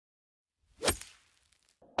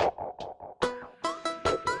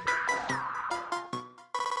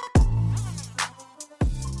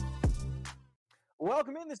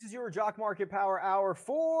welcome in. This is your Jock Market Power Hour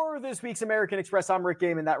for this week's American Express. I'm Rick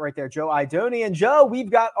Gehman, that right there, Joe Idoni. And Joe, we've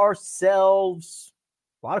got ourselves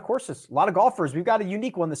a lot of courses, a lot of golfers. We've got a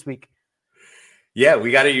unique one this week. Yeah, we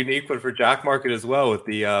got a unique one for Jock Market as well with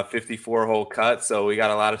the 54-hole cut. So we got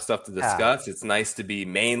a lot of stuff to discuss. It's nice to be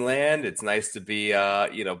mainland. It's nice to be,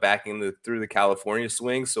 back through the California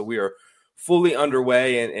swing. So we are fully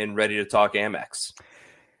underway and ready to talk Amex.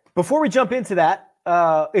 Before we jump into that,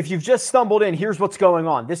 if you've just stumbled in, here's what's going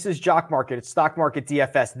on. This is Jock Market. It's Stock Market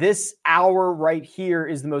DFS. This hour right here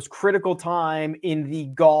is the most critical time in the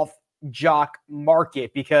golf jock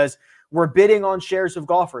market because we're bidding on shares of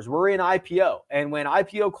golfers. We're in IPO. And when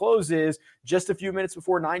IPO closes just a few minutes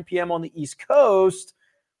before 9 p.m. on the East Coast,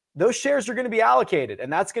 those shares are going to be allocated,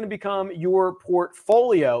 and that's going to become your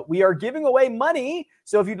portfolio. We are giving away money,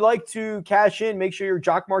 so if you'd like to cash in, make sure your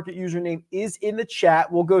Jock Market username is in the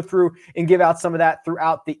chat. We'll go through and give out some of that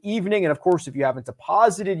throughout the evening. And, of course, if you haven't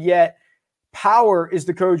deposited yet, POWER is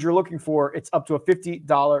the code you're looking for. It's up to a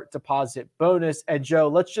 $50 deposit bonus. And, Joe,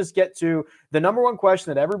 let's just get to the number one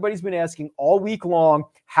question that everybody's been asking all week long.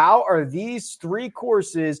 How are these three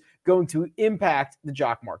courses going to impact the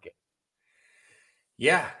Jock Market?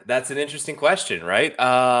 Yeah, that's an interesting question, right?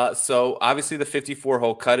 So obviously the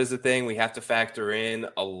 54-hole cut is a thing. We have to factor in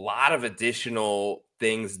a lot of additional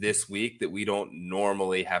things this week that we don't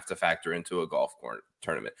normally have to factor into a golf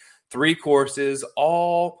tournament. Three courses,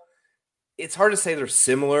 all, it's hard to say they're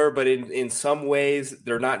similar, but in some ways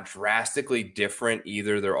they're not drastically different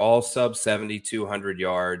either. They're all sub 7,200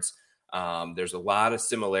 yards. There's a lot of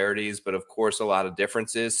similarities, but of course a lot of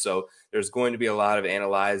differences. So there's going to be a lot of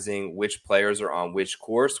analyzing which players are on which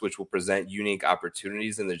course, which will present unique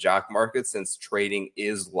opportunities in the Jock Market since trading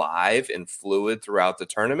is live and fluid throughout the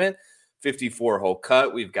tournament. 54-hole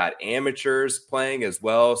cut. We've got amateurs playing as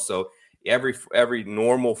well. So every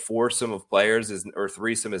normal foursome of players or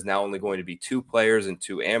threesome is now only going to be two players and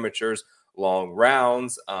two amateurs. Long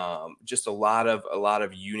rounds. Just a lot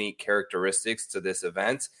of unique characteristics to this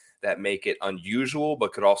event that make it unusual,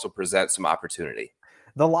 but could also present some opportunity.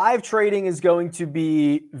 The live trading is going to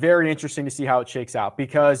be very interesting to see how it shakes out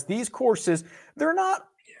because these courses, they're not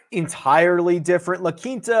entirely different. La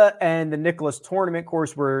Quinta and the Nicklaus Tournament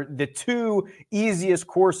course were the two easiest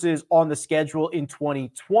courses on the schedule in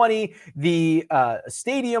 2020. The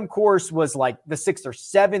Stadium course was like the 6th or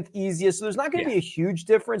 7th easiest. So there's not going to be a huge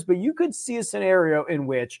difference, but you could see a scenario in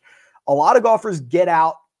which a lot of golfers get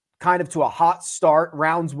out kind of to a hot start,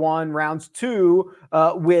 rounds 1, rounds 2,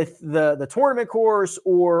 with the tournament course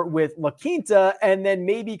or with La Quinta, and then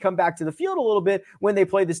maybe come back to the field a little bit when they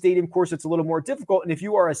play the Stadium course. It's a little more difficult. And if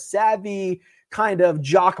you are a savvy kind of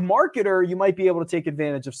jock marketer, you might be able to take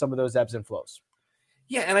advantage of some of those ebbs and flows.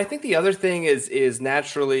 Yeah, and I think the other thing is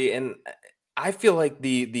naturally, and I feel like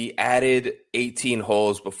the added 18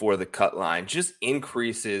 holes before the cut line just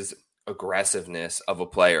increases aggressiveness of a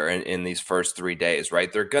player in these first 3 days,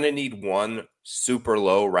 right? They're going to need one super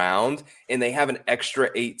low round, and they have an extra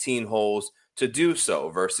 18 holes to do so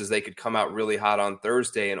versus they could come out really hot on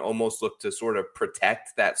Thursday and almost look to sort of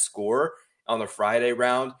protect that score on the Friday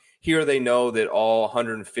round. Here they know that all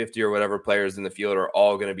 150 or whatever players in the field are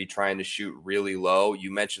all going to be trying to shoot really low.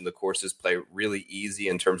 You mentioned the courses play really easy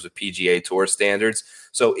in terms of PGA Tour standards.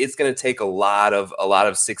 So it's going to take a lot of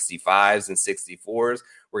 65s and 64s.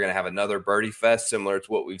 We're going to have another birdie fest similar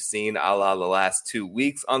to what we've seen a la the last 2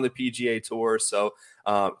 weeks on the PGA Tour. So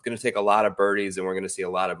it's going to take a lot of birdies, and we're going to see a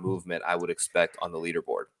lot of movement, I would expect, on the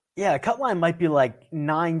leaderboard. Yeah, cut line might be like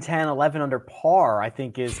 9, 10, 11 under par, I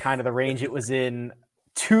think is kind of the range it was in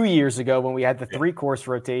 2 years ago when we had the 3-course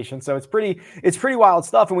rotation. So it's pretty wild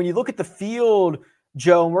stuff. And when you look at the field,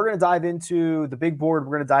 Joe, and we're going to dive into the big board.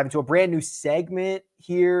 We're going to dive into a brand new segment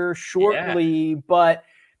here shortly, but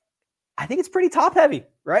I think it's pretty top heavy,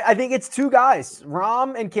 right? I think it's two guys,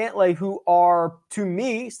 Rahm and Cantlay, who are, to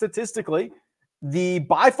me, statistically, the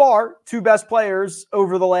by far two best players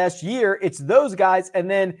over the last year. It's those guys.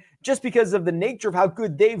 And then just because of the nature of how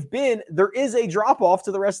good they've been, there is a drop off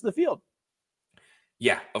to the rest of the field.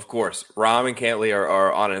 Yeah, of course. Rahm and Cantlay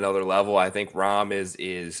are on another level. I think Rahm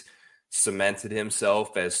is cemented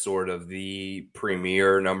himself as sort of the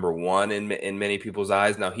premier number one in many people's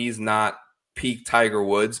eyes. Now, he's not peak Tiger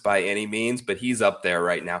Woods by any means, but he's up there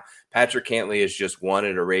right now. Patrick Cantlay has just won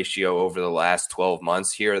at a ratio over the last 12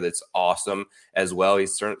 months here that's awesome as well.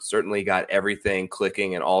 He's certainly got everything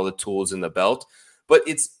clicking and all the tools in the belt. But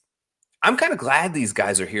I'm kind of glad these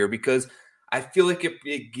guys are here because I feel like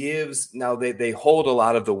it gives, now they hold a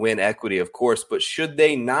lot of the win equity, of course, but should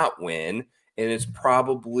they not win, and it's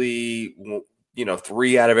probably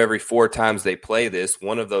 3 out of every 4 times they play this,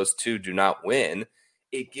 one of those two do not win,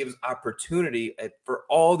 it gives opportunity for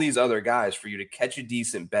all these other guys for you to catch a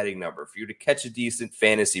decent betting number, for you to catch a decent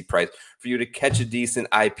fantasy price, for you to catch a decent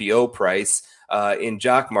IPO price in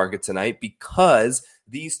Jock Market tonight, because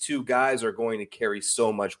these two guys are going to carry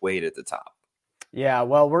so much weight at the top. Yeah,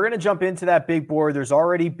 well, we're going to jump into that big board. There's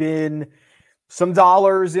already been some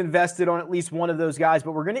dollars invested on at least one of those guys,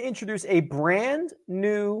 but we're going to introduce a brand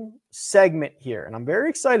new segment here. And I'm very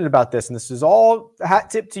excited about this. And this is all a hat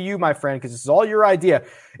tip to you, my friend, because this is all your idea.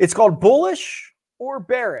 It's called Bullish or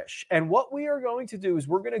Bearish. And what we are going to do is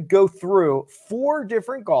we're going to go through 4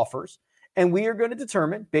 different golfers, and we are going to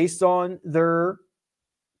determine based on their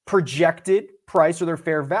projected price or their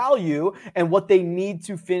fair value and what they need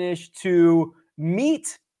to finish to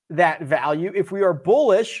meet that value if we are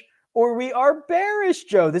bullish or we are bearish,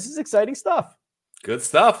 Joe. This is exciting stuff. Good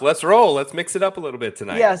stuff. Let's roll. Let's mix it up a little bit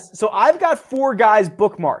tonight. Yes. So I've got 4 guys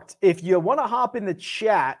bookmarked. If you want to hop in the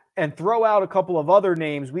chat and throw out a couple of other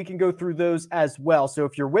names, we can go through those as well. So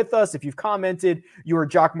if you're with us, if you've commented your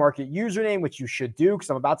Jock Market username, which you should do because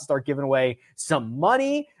I'm about to start giving away some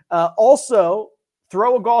money. Also,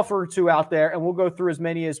 throw a golfer or 2 out there, and we'll go through as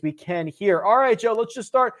many as we can here. All right, Joe, let's just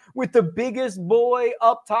start with the biggest boy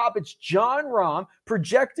up top. It's Jon Rahm,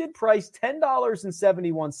 projected price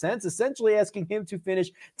 $10.71, essentially asking him to finish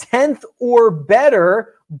 10th or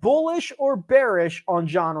better. Bullish or bearish on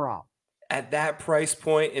Jon Rahm? At that price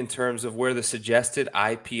point, in terms of where the suggested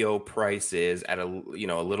IPO price is at a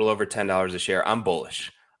little over $10 a share, I'm bullish.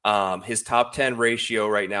 His top 10 ratio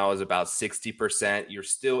right now is about 60%. You're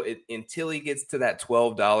still until he gets to that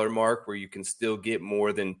 $12 mark where you can still get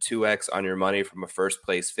more than 2x on your money from a first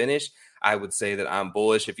place finish. I would say that I'm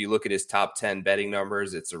bullish. If you look at his top 10 betting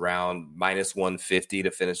numbers, it's around minus 150 to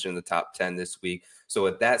finish in the top 10 this week. So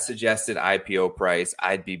at that suggested IPO price,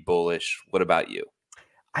 I'd be bullish. What about you?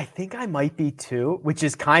 I think I might be too, which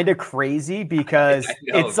is kind of crazy because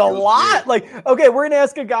it's a lot. Like, okay, we're going to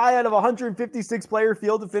ask a guy out of a 156 player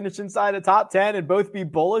field to finish inside the top 10 and both be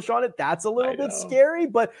bullish on it. That's a little bit scary,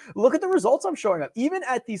 but look at the results I'm showing up. Even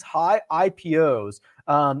at these high IPOs,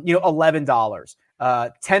 $11,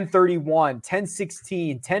 1031,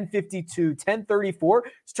 1016, 1052, 1034.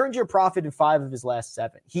 He's turned you a profit in 5 of his last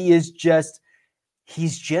 7. He's just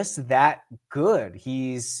that good.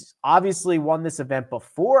 He's obviously won this event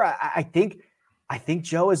before. I think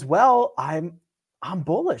Joe as well. I'm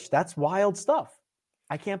bullish. That's wild stuff.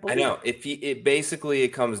 I can't believe I know.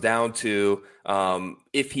 It comes down to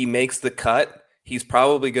if he makes the cut, he's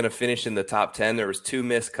probably going to finish in the top 10. There was 2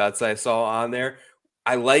 missed cuts I saw on there.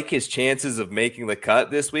 I like his chances of making the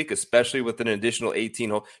cut this week, especially with an additional 18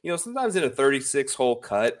 hole. Sometimes in a 36 hole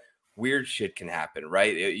cut, weird shit can happen,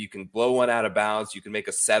 right? You can blow one out of bounds. You can make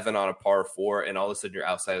a 7 on a par 4, and all of a sudden you're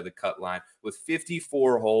outside of the cut line. With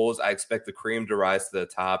 54 holes, I expect the cream to rise to the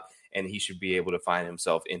top, and he should be able to find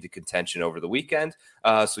himself into contention over the weekend.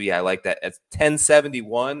 I like that. At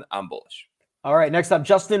 1071, I'm bullish. All right, next up,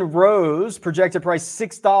 Justin Rose, projected price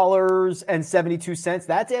 $6.72.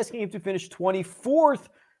 That's asking him to finish 24th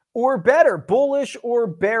or better. Bullish or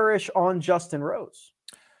bearish on Justin Rose?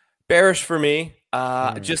 Bearish for me.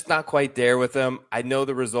 Just not quite there with him. I know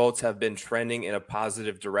the results have been trending in a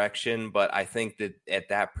positive direction, but I think that at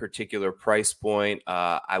that particular price point,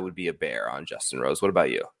 I would be a bear on Justin Rose. What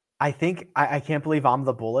about you? I think I can't believe I'm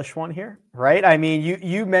the bullish one here, right? I mean,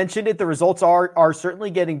 you mentioned it. The results are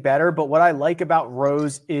certainly getting better, but what I like about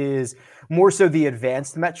Rose is more so the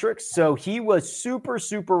advanced metrics. So he was super,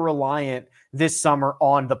 super reliant this summer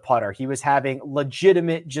on the putter. He was having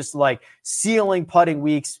legitimate, just like ceiling putting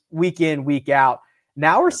weeks, week in, week out.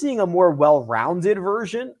 Now we're seeing a more well-rounded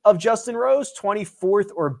version of Justin Rose, 24th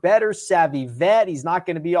or better, savvy vet. He's not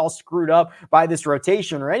going to be all screwed up by this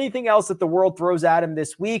rotation or anything else that the world throws at him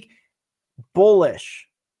this week. Bullish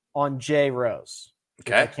on Jay Rose.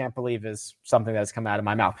 Okay. I can't believe is something that's come out of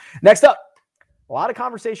my mouth. Next up, a lot of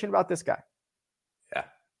conversation about this guy. Yeah.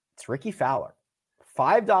 It's Ricky Fowler.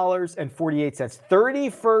 $5.48.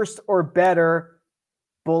 31st or better,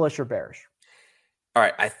 bullish or bearish? All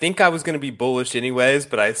right, I think I was going to be bullish anyways,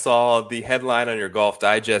 but I saw the headline on your Golf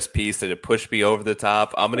Digest piece that it pushed me over the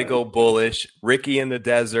top. I'm going to go bullish. Ricky in the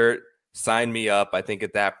desert, sign me up. I think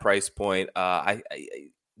at that price point, I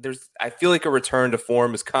feel like a return to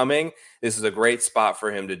form is coming. This is a great spot for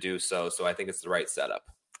him to do so, so I think it's the right setup.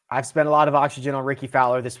 I've spent a lot of oxygen on Ricky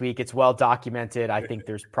Fowler this week. It's well documented. I think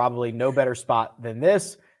there's probably no better spot than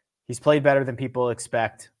this. He's played better than people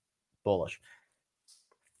expect. Bullish.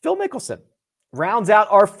 Phil Mickelson rounds out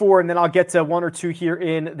our 4, and then I'll get to 1 or 2 here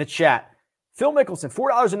in the chat. Phil Mickelson,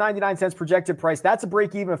 $4.99 projected price. That's a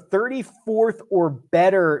break even of 34th or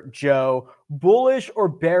better, Joe. Bullish or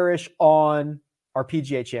bearish on our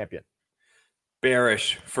PGA champion?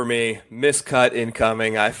 Bearish for me. Miscut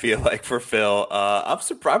incoming, I feel like, for Phil. I'm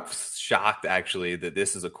surprised, shocked actually that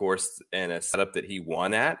this is a course and a setup that he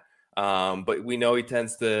won at. But we know he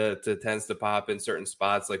tends to pop in certain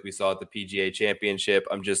spots like we saw at the PGA Championship.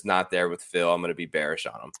 I'm just not there with Phil. I'm going to be bearish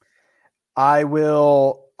on him. I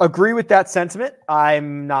will agree with that sentiment.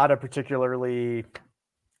 I'm not a particularly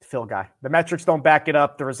Phil guy. The metrics don't back it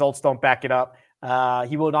up. The results don't back it up.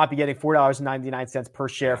 He will not be getting $4.99 per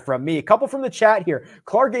share from me. A couple from the chat here.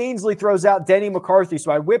 Clark Ainsley throws out Denny McCarthy.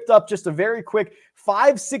 So I whipped up just a very quick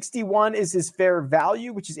 561 is his fair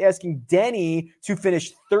value, which is asking Denny to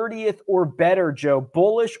finish 30th or better, Joe.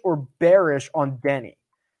 Bullish or bearish on Denny?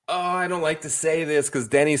 Oh, I don't like to say this because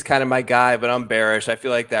Denny's kind of my guy, but I'm bearish. I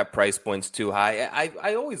feel like that price point's too high.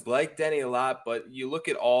 I always like Denny a lot, but you look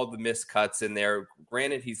at all the miscuts in there.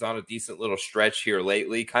 Granted, he's on a decent little stretch here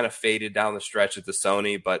lately, kind of faded down the stretch at the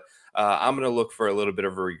Sony, but I'm going to look for a little bit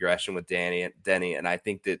of a regression with Denny, and I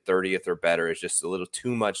think that 30th or better is just a little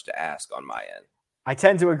too much to ask on my end. I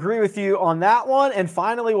tend to agree with you on that one. And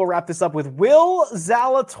finally, we'll wrap this up with Will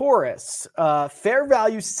Zalatoris. Fair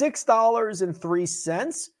value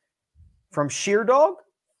 $6.03 from Sheerdog.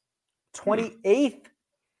 28th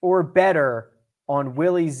or better on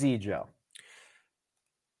Willie Z, Joe.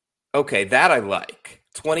 Okay, that I like.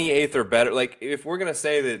 28th or better. Like, if we're going to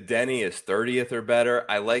say that Denny is 30th or better,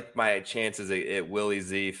 I like my chances at Willie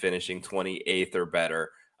Z finishing 28th or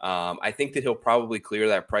better. I think that he'll probably clear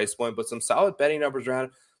that price point, but some solid betting numbers around.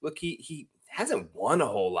 Look, he hasn't won a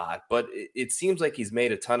whole lot, but it seems like he's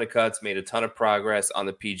made a ton of cuts, made a ton of progress on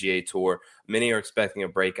the PGA Tour. Many are expecting a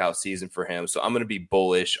breakout season for him, so I'm going to be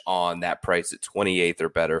bullish on that price at 28th or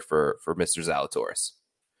better for Mr. Zalatoris.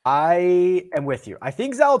 I am with you. I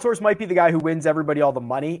think Zalatoris might be the guy who wins everybody all the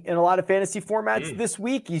money in a lot of fantasy formats this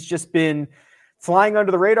week. He's just been flying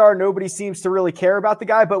under the radar. Nobody seems to really care about the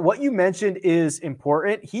guy. But what you mentioned is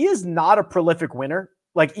important. He is not a prolific winner.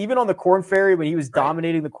 Like, even on the Korn Ferry, when he was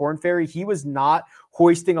dominating the Korn Ferry, he was not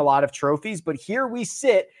hoisting a lot of trophies. But here we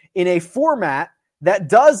sit in a format that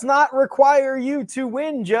does not require you to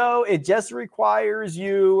win, Joe. It just requires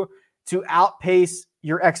you to outpace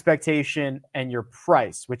your expectation and your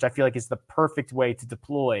price, which I feel like is the perfect way to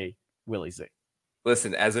deploy Willie Z.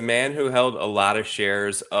 Listen, as a man who held a lot of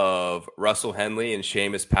shares of Russell Henley and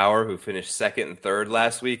Seamus Power, who finished second and third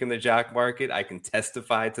last week in the jock market, I can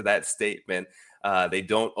testify to that statement. They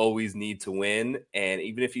don't always need to win. And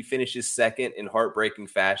even if he finishes second in heartbreaking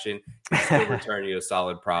fashion, he'll still return you a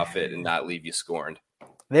solid profit and not leave you scorned.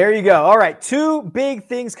 There you go. All right. Two big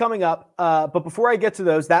things coming up. But before I get to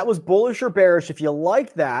those, that was bullish or bearish. If you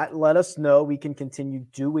like that, let us know. We can continue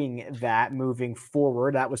doing that moving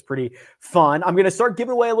forward. That was pretty fun. I'm going to start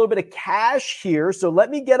giving away a little bit of cash here. So let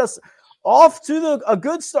me get us off to a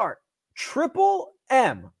good start. Triple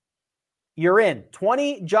M. You're in.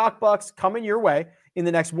 20 jock bucks coming your way in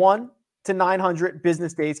the next 1 to 900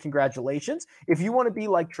 business days. Congratulations. If you want to be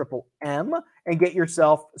like Triple M and get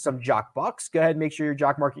yourself some jock bucks, go ahead and make sure your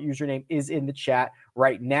jock market username is in the chat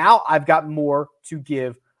right now. I've got more to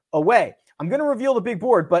give away. I'm going to reveal the big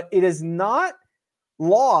board, but it is not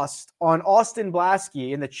lost on Austin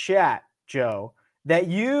Blasky in the chat, Joe, that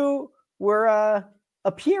you were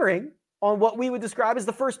appearing on what we would describe as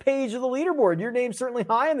the first page of the leaderboard. Your name's certainly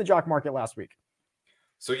high in the jock market last week.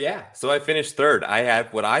 So I finished third. I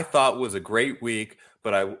had what I thought was a great week,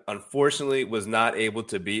 but I unfortunately was not able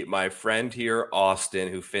to beat my friend here,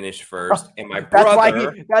 Austin, who finished first, and my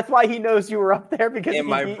brother. That's why he knows you were up there, because and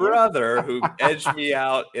my brother who edged me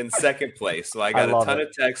out in second place. So I got a ton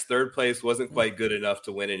of texts. Third place wasn't quite good enough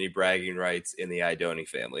to win any bragging rights in the Idoni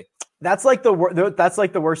family. That's like the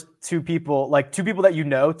worst two people that you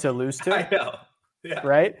know to lose to. I know. Yeah.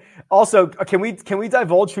 Right. Also, can we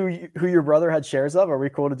divulge who your brother had shares of? Are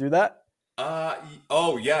we cool to do that?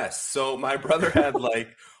 Oh yes. So my brother had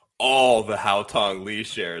like all the Haotong Li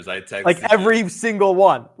shares. I texted like every single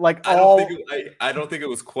one. Like I don't think it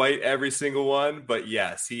was quite every single one, but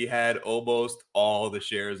yes, he had almost all the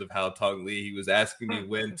shares of Haotong Li. He was asking me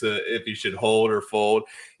if he should hold or fold,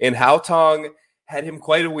 and Haotong had him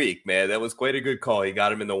quite a week, man. That was quite a good call. He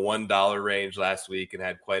got him in the $1 range last week and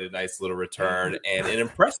had quite a nice little return and an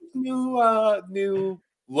impressive new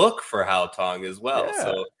look for Haotong as well. Yeah.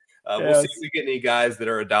 So we'll see if we get any guys that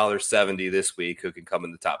are $1.70 this week who can come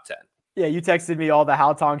in the top 10. Yeah, you texted me all the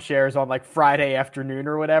Haotong shares on like Friday afternoon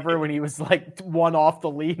or whatever when he was like one off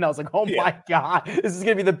the lead, and I was like, "Oh my god, this is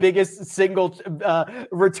gonna be the biggest single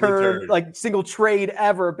return, like single trade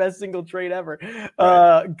ever, best single trade ever."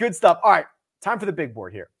 Right. Good stuff. All right. Time for the big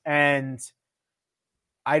board here. And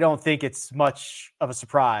I don't think it's much of a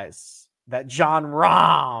surprise that Jon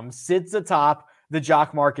Rahm sits atop the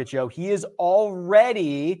Jock Market, Joe. He is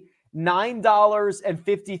already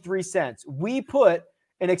 $9.53. We put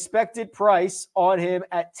an expected price on him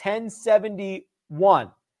at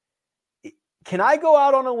 $10.71. Can I go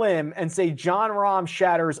out on a limb and say Jon Rahm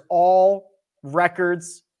shatters all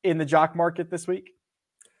records in the Jock Market this week?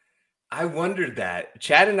 I wondered that.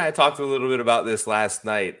 Chad and I talked a little bit about this last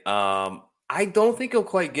night. I don't think he'll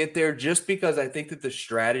quite get there just because I think that the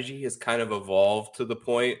strategy has kind of evolved to the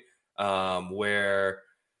point where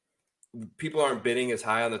people aren't bidding as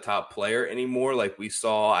high on the top player anymore. Like we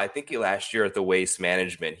saw, I think last year at the Waste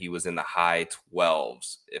Management, he was in the high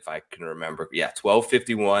 12s, if I can remember. Yeah,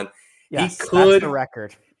 1251. Yes, that's the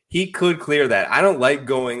record. He could clear that. I don't like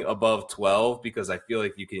going above 12 because I feel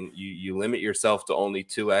like you limit yourself to only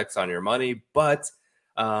 2x on your money. But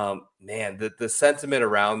man, the sentiment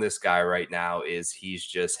around this guy right now is he's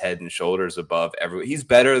just head and shoulders above everyone. He's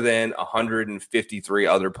better than 153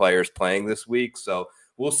 other players playing this week. So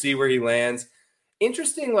we'll see where he lands.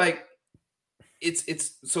 Interesting, like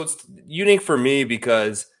it's unique for me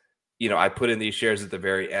because I put in these shares at the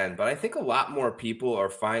very end, but I think a lot more people are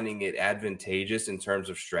finding it advantageous in terms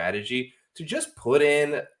of strategy to just put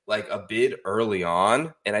in like a bid early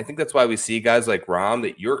on. And I think that's why we see guys like Rahm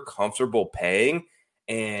that you're comfortable paying.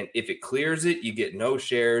 And if it clears it, you get no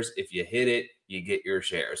shares. If you hit it, you get your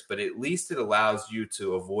shares. But at least it allows you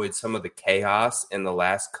to avoid some of the chaos in the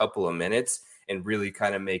last couple of minutes and really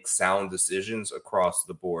kind of make sound decisions across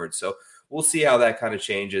the board. So we'll see how that kind of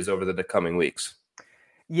changes over the coming weeks.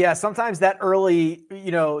 Yeah, sometimes that early,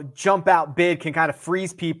 jump out bid can kind of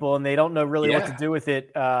freeze people and they don't know really what to do with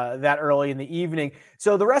it that early in the evening.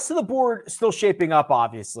 So the rest of the board still shaping up,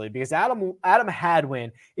 obviously, because Adam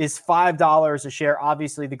Hadwin is $5 a share.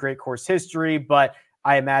 Obviously, the great course history, but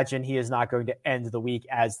I imagine he is not going to end the week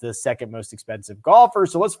as the second most expensive golfer.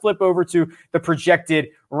 So let's flip over to the projected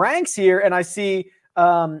ranks here. And I see,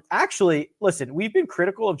 actually, listen, we've been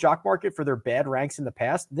critical of Jock Market for their bad ranks in the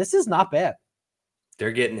past. This is not bad.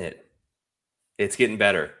 They're getting it. It's getting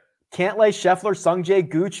better. Cantlay, Scheffler, Sungjae,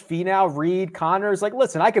 Gooch, Finau, Reed, Connors. Like,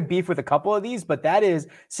 listen, I could beef with a couple of these, but that is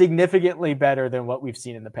significantly better than what we've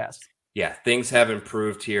seen in the past. Yeah, things have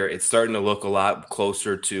improved here. It's starting to look a lot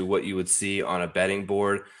closer to what you would see on a betting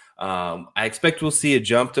board. I expect we'll see a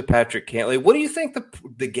jump to Patrick Cantlay. What do you think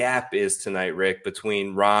the gap is tonight, Rick,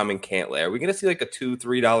 between Rahm and Cantlay? Are we going to see like a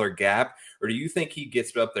 $2-3 gap? Or do you think he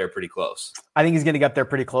gets up there pretty close? I think he's going to get up there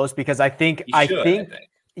pretty close because I think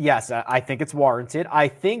yes, I think it's warranted. I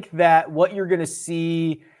think that what you're going to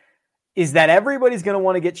see is that everybody's going to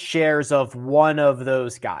want to get shares of one of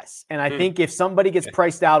those guys. And I think if somebody gets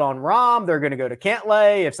priced out on Rahm, they're going to go to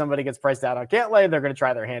Cantlay. If somebody gets priced out on Cantlay, they're going to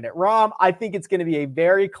try their hand at Rahm. I think it's going to be a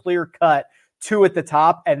very clear cut, 2 at the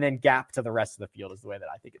top and then gap to the rest of the field is the way that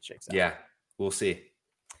I think it shakes out. Yeah, we'll see.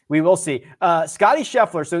 We will see. Scotty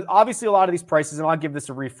Scheffler. So obviously a lot of these prices, and I'll give this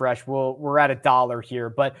a refresh. We're at $1 here,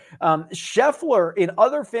 but Scheffler in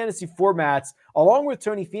other fantasy formats, along with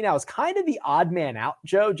Tony Finau, is kind of the odd man out,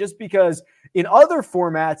 Joe, just because in other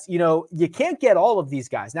formats, you can't get all of these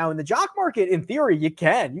guys. Now in the Jock Market, in theory, you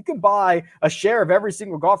can buy a share of every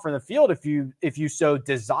single golfer in the field if you so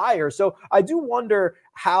desire. So I do wonder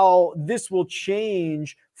how this will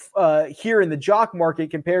change here in the Jock Market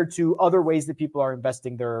compared to other ways that people are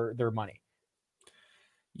investing their money.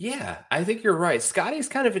 Yeah, I think you're right. Scotty's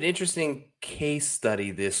kind of an interesting case study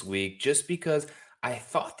this week just because I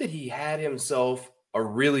thought that he had himself a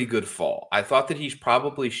really good fall. I thought that he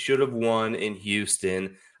probably should have won in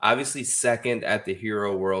Houston, obviously second at the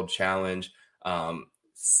Hero World Challenge,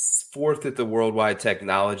 fourth at the Worldwide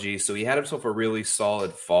Technology. So he had himself a really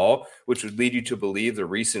solid fall, which would lead you to believe the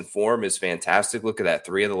recent form is fantastic. Look at that.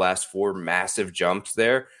 3 of the last 4 massive jumps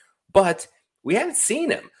there, but we haven't seen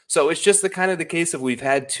him. So it's just the case of we've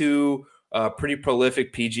had 2 pretty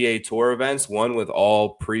prolific PGA Tour events, one with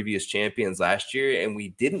all previous champions last year, and we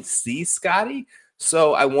didn't see Scotty.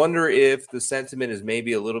 So I wonder if the sentiment is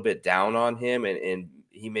maybe a little bit down on him and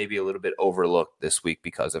he may be a little bit overlooked this week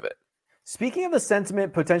because of it. Speaking of the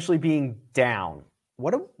sentiment potentially being down,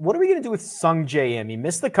 what are we going to do with Sungjae Im? He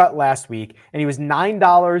missed the cut last week, and he was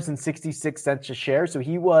 $9.66 a share. So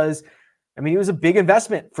he was a big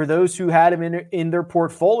investment for those who had him in their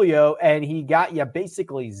portfolio, and he got you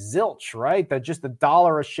basically zilch, right? Just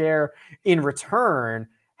 $1 a share in return.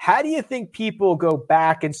 How do you think people go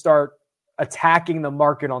back and start attacking the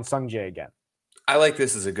market on Sungjae again? I like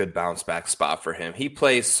this as a good bounce back spot for him. He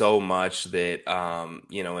plays so much that,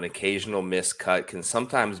 an occasional miscut can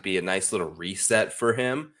sometimes be a nice little reset for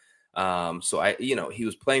him. He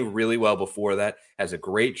was playing really well before that, has a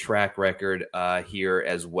great track record here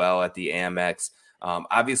as well at the Amex.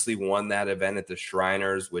 Obviously won that event at the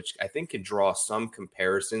Shriners, which I think can draw some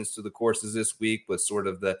comparisons to the courses this week with sort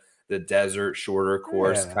of the desert shorter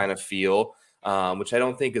course kind of feel, which I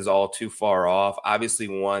don't think is all too far off. Obviously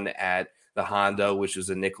won at the Honda, which is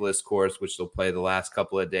a Nicklaus course, which they'll play the last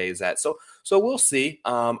couple of days at. So we'll see.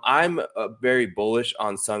 I'm very bullish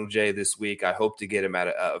on Sungjae this week. I hope to get him at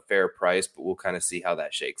a fair price, but we'll kind of see how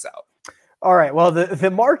that shakes out. All right. Well, the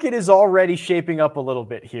market is already shaping up a little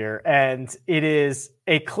bit here, and it is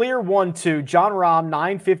a clear 1-2. Jon Rahm,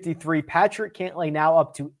 953. Patrick Cantlay now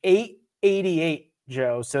up to 888,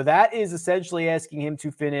 Joe. So that is essentially asking him to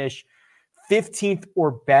finish 15th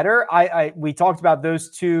or better. We talked about those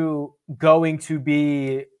two going to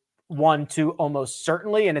be 1-2 almost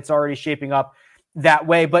certainly, and it's already shaping up that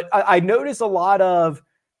way. But I notice a lot of,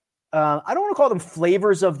 I don't want to call them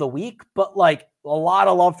flavors of the week, but like a lot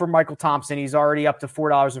of love for Michael Thompson. He's already up to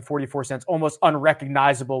 $4.44, almost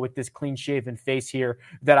unrecognizable with this clean-shaven face here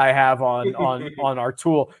that I have on our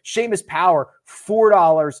tool. Seamus Power,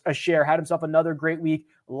 $4 a share, had himself another great week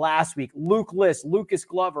last week. Luke List, Lucas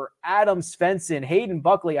Glover, Adam Svensson, Hayden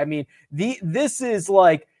Buckley. I mean, this is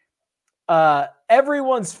like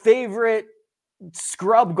everyone's favorite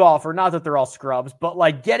scrub golfer. Not that they're all scrubs, but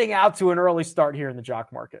like getting out to an early start here in the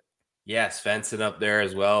jock market. Yeah, Svensson up there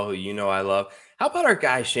as well, who I love. How about our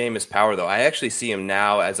guy Seamus Power, though? I actually see him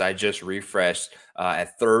now, as I just refreshed,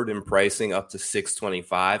 at third in pricing, up to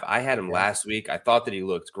 625. I had him last week. I thought that he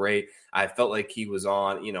looked great. I felt like he was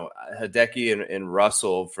on, Hideki and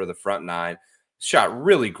Russell for the front nine. Shot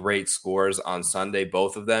really great scores on Sunday,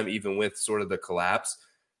 both of them, even with sort of the collapse.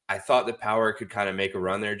 I thought that Power could kind of make a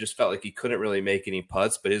run there. Just felt like he couldn't really make any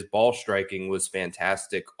putts, but his ball striking was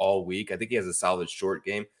fantastic all week. I think he has a solid short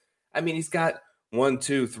game. I mean, he's got 5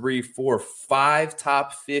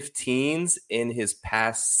 top 15s in his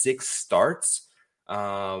past 6 starts.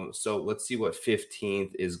 So let's see what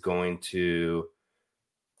 15th is going to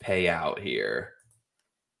pay out here.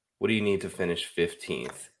 What do you need to finish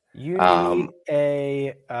 15th? You need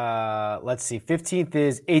let's see, 15th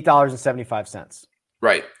is $8.75.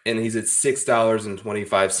 Right. And he's at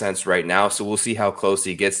 $6.25 right now. So we'll see how close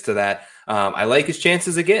he gets to that. I like his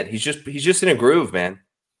chances again. He's just in a groove, man.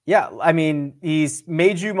 Yeah, I mean, he's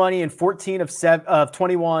made you money in 14 of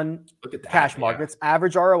 21 cash markets.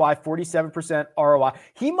 Average ROI, 47% ROI.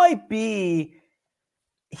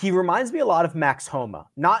 He reminds me a lot of Max Homa.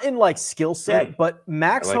 Not in like skill set, but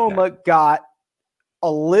Max Homa got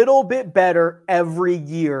a little bit better every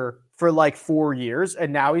year for like 4 years,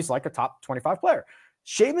 and now he's like a top 25 player.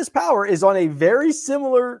 Seamus Power is on a very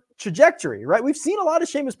similar trajectory, right? We've seen a lot of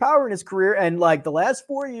Seamus Power in his career, and like the last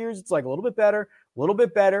 4 years, it's like a little bit better,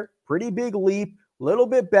 pretty big leap, a little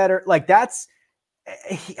bit better. Like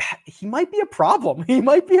he might be a problem. He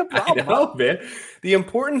might be a problem. I know, man. The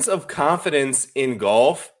importance of confidence in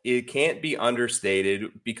golf, it can't be understated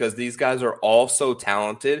because these guys are all so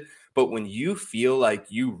talented. But when you feel like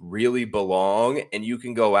you really belong and you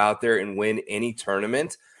can go out there and win any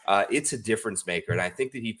tournament, it's a difference maker. And I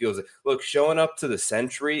think that he feels it. Look, showing up to the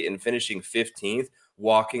Century and finishing 15th,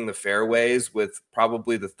 walking the fairways with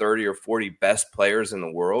probably the 30 or 40 best players in the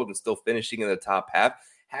world and still finishing in the top half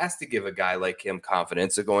has to give a guy like him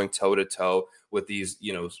confidence of going toe to toe with these,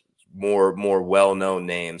 more well-known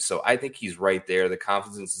names. So I think he's right there. The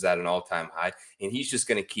confidence is at an all-time high, and he's just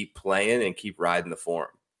going to keep playing and keep riding the form.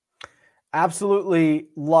 Absolutely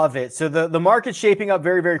love it. So the market's shaping up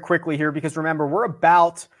very, very quickly here because remember, we're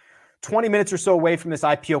about 20 minutes or so away from this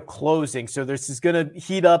IPO closing. So this is going to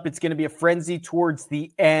heat up. It's going to be a frenzy towards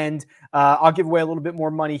the end. I'll give away a little bit more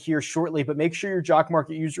money here shortly, but make sure your Jock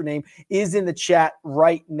Market username is in the chat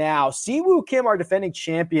right now. Siwoo Kim, our defending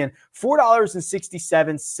champion,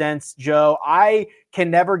 $4.67, Joe. I can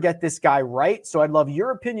never get this guy right. So I'd love your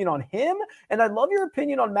opinion on him. And I'd love your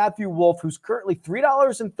opinion on Matthew Wolff, who's currently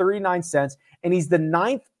 $3.39. And he's the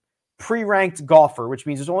 9th pre-ranked golfer, which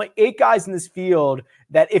means there's only 8 guys in this field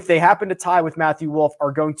that if they happen to tie with Matthew Wolff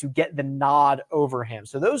are going to get the nod over him.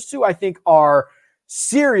 So those two, I think, are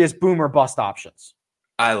serious boomer bust options.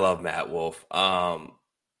 I love Matt Wolff.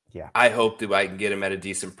 Yeah, I hope that I can get him at a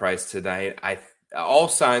decent price tonight. All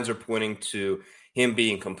signs are pointing to him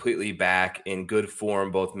being completely back in good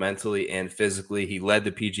form, both mentally and physically. He led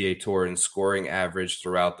the PGA Tour in scoring average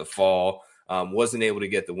throughout the fall. Wasn't able to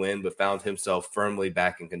get the win, but found himself firmly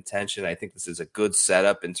back in contention. I think this is a good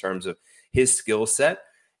setup in terms of his skill set.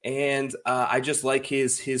 And I just like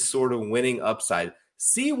his sort of winning upside.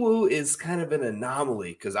 Siwoo is kind of an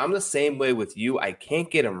anomaly because I'm the same way with you. I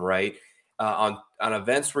can't get him right. on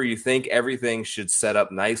events where you think everything should set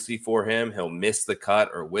up nicely for him, he'll miss the cut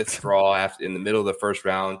or withdraw in the middle of the first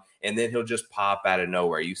round, and then he'll just pop out of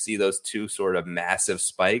nowhere. You see those two sort of massive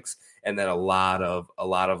spikes, and then a lot of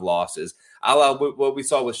losses. A la what we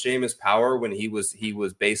saw with Seamus Power when he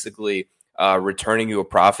was basically returning you a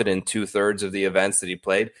profit in 2/3 of the events that he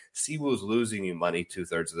played. Siwoo's losing you money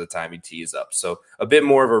 2/3 of the time he tees up. So a bit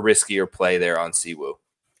more of a riskier play there on Siwoo.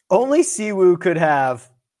 Only Siwoo could have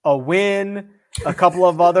a win, a couple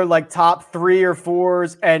of other like top 3 or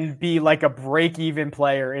 4s, and be like a break-even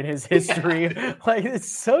player in his history. Yeah. Like,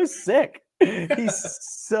 it's so sick. He's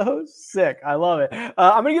so sick. I love it.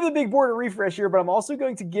 I'm going to give the big board a refresh here, but I'm also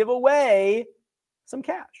going to give away some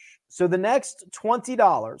cash. So the next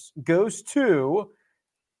 $20 goes to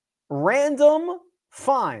Random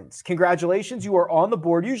Finds. Congratulations. You are on the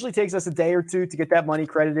board. Usually takes us a day or two to get that money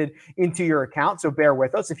credited into your account. So bear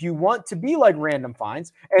with us. If you want to be like Random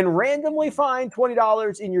Finds and randomly find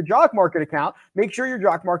 $20 in your Jock Market account, make sure your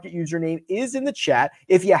Jock Market username is in the chat.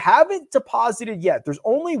 If you haven't deposited yet, there's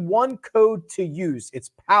only one code to use.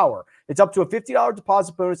 It's POWER. It's up to a $50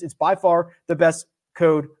 deposit bonus. It's by far the best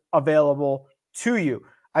code available to you.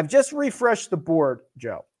 I've just refreshed the board,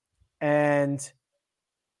 Joe, and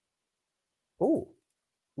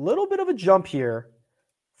little bit of a jump here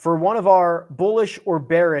for one of our bullish or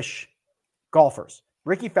bearish golfers.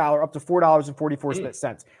 Ricky Fowler up to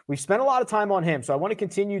 $4.44. We've spent a lot of time on him, so I want to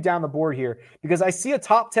continue down the board here because I see a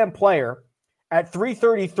top 10 player at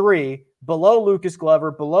 333 below Lucas Glover,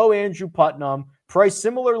 below Andrew Putnam, priced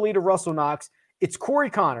similarly to Russell Knox. It's Corey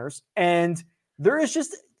Connors, and there is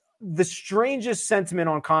just the strangest sentiment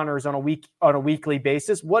on Connors on a weekly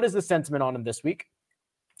basis. What is the sentiment on him this week?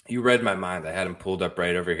 You read my mind. I had him pulled up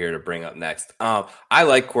right over here to bring up next. I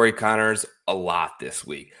like Corey Connors a lot this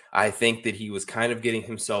week. I think that he was kind of getting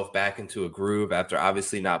himself back into a groove after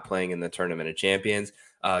obviously not playing in the Tournament of Champions.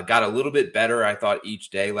 Got a little bit better, I thought, each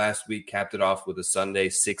day last week. Capped it off with a Sunday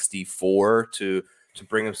 64 to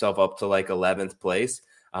bring himself up to like 11th place.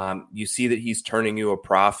 You see that he's turning you a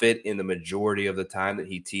profit in the majority of the time that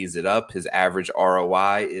he tees it up. His average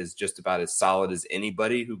ROI is just about as solid as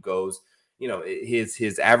anybody who goes. You know,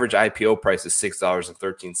 his average IPO price is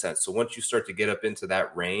 $6.13. So once you start to get up into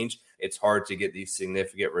that range, it's hard to get these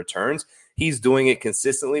significant returns. He's doing it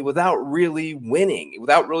consistently without really winning,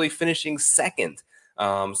 without really finishing second.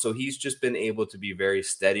 So he's just been able to be very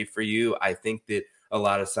steady for you. I think that a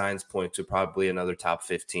lot of signs point to probably another top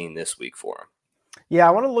 15 this week for him. Yeah, I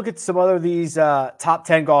want to look at some other of these top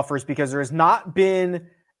 10 golfers because there has not been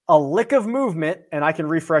a lick of movement, and I can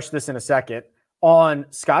refresh this in a second, on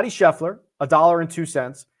Scotty Scheffler,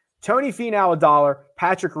 $1.02, Tony Finau, $1,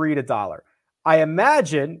 Patrick Reed, $1. I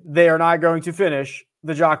imagine they are not going to finish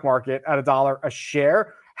the Jock Market at $1 a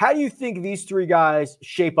share. How do you think these three guys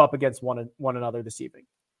shape up against one another this evening?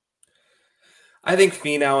 I think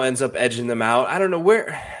Finau ends up edging them out. I don't know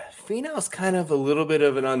where Finau's kind of a little bit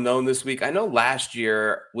of an unknown this week. I know last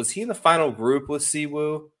year, was he in the final group with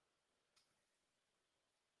Siwoo?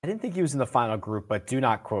 I didn't think he was in the final group, but do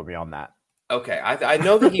not quote me on that. Okay, I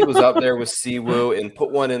know that he was up there with Siwoo and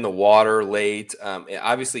put one in the water late.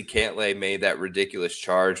 Obviously, Cantlay made that ridiculous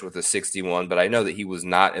charge with a 61, but I know that he was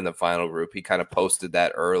not in the final group. He kind of posted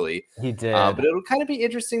that early. He did. But it'll kind of be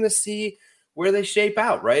interesting to see where they shape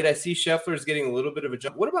out, right? I see Scheffler's getting a little bit of a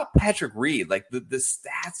jump. What about Patrick Reed? Like the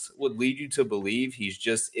stats would lead you to believe he's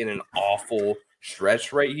just in an awful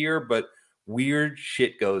stretch right here, but weird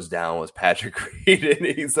shit goes down with Patrick Reed, and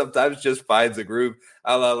he sometimes just finds a groove,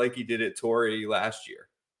 a la like he did at Torrey last year.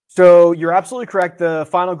 So you're absolutely correct. The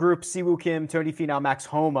final group, Siwoo Kim, Tony Finau, Max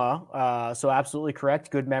Homa. So absolutely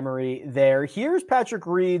correct. Good memory there. Here's Patrick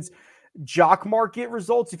Reed's Jock Market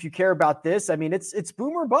results. If you care about this, I mean, it's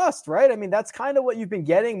boom or bust, right? I mean, that's kind of what you've been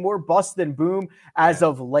getting, more bust than boom as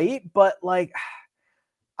of late. But like,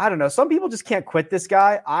 I don't know. Some people just can't quit this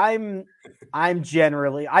guy. I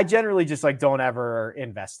generally just like don't ever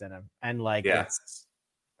invest in him. And like, it's,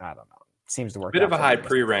 I don't know. It seems to work. Bit of a high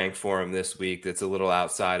pre-rank for him this week. That's a little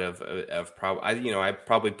outside of probably, I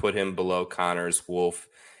probably put him below Connors, Wolf,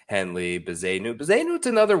 Henley, Bezenu. Bezenu's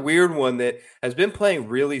another weird one that has been playing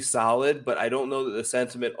really solid, but I don't know that the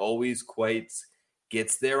sentiment always quite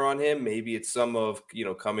gets there on him. Maybe it's some of,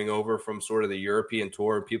 coming over from sort of the European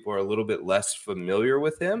tour. People are a little bit less familiar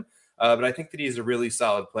with him. But I think that he's a really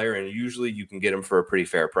solid player, and usually you can get him for a pretty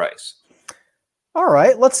fair price. All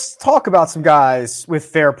right, let's talk about some guys with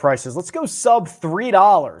fair prices. Let's go sub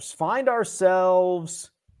 $3. Find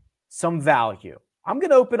ourselves some value. I'm going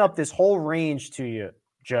to open up this whole range to you,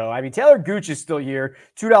 Joe. I mean, Taylor Gooch is still here,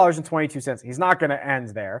 $2.22. He's not going to end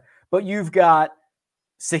there. But you've got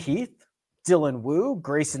Sahith, Dylan Wu,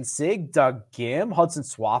 Grayson Sigg, Doug Gim, Hudson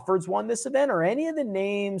Swafford's won this event? Are any of the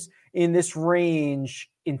names in this range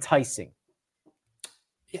enticing?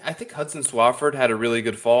 Yeah, I think Hudson Swafford had a really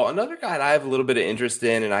good fall. Another guy that I have a little bit of interest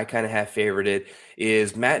in, and I kind of have favorited,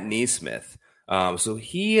 is Matt Neesmith. So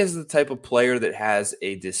he is the type of player that has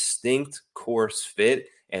a distinct course fit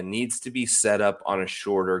and needs to be set up on a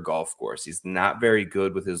shorter golf course. He's not very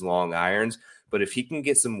good with his long irons, but if he can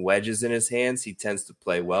get some wedges in his hands, he tends to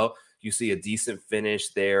play well. You see a decent finish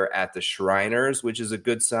there at the Shriners, which is a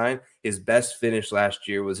good sign. His best finish last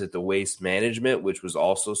year was at the Waste Management, which was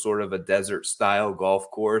also sort of a desert-style golf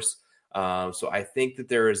course. So I think that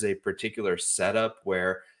there is a particular setup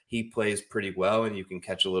where he plays pretty well, and you can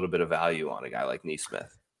catch a little bit of value on a guy like Neesmith.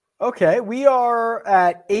 Okay, we are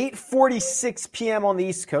at 8:46 p.m. on the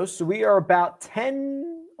East Coast, so we are about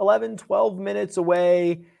 10, 11, 12 minutes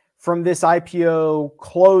away from this IPO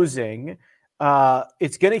closing.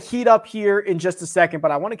 It's going to heat up here in just a second,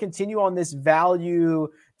 but I want to continue on this value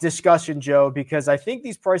discussion, Joe, because I think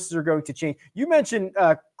these prices are going to change. You mentioned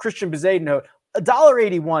Christian Bezuidenhout,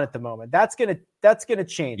 $1.81 at the moment. That's going to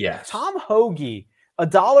change. Yes. Tom Hoge,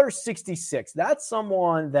 $1.66. That's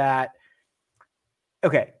someone that,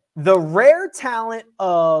 okay, the rare talent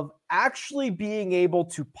of actually being able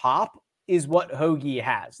to pop is what Hoge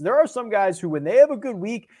has. There are some guys who, when they have a good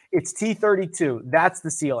week, it's T32. That's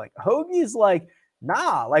the ceiling. Hoge is like,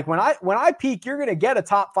 nah, like when I peak, you're going to get a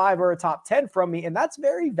top 5 or a top 10 from me. And that's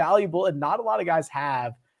very valuable. And not a lot of guys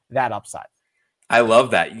have that upside. I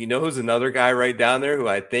love that. You know who's another guy right down there who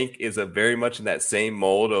I think is a very much in that same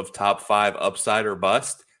mold of top 5 upside or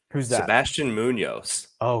bust? Who's that? Sebastian Munoz.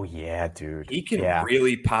 Oh, yeah, dude. He can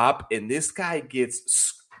really pop. And this guy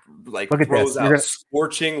gets throws out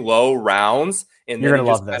scorching low rounds, and then he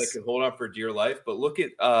just kind of can hold on for dear life. But look at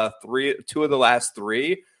two of the last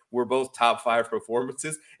 3 were both top 5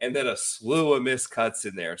 performances, and then a slew of missed cuts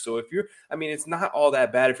in there. So it's not all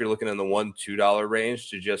that bad if you're looking in the $1-2 range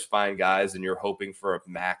to just find guys and you're hoping for a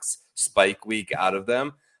max spike week out of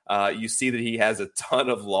them. You see that he has a ton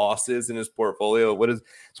of losses in his portfolio. It's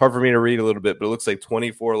hard for me to read a little bit, but it looks like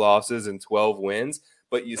 24 losses and 12 wins.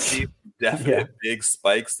 But you see definite big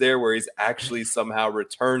spikes there where he's actually somehow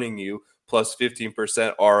returning you plus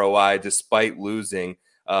 15% ROI despite losing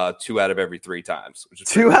 2 out of every 3 times. Which is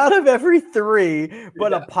 2 out of every 3,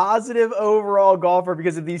 but a positive overall golfer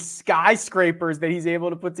because of these skyscrapers that he's able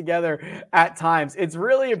to put together at times. It's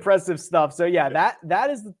really impressive stuff. So that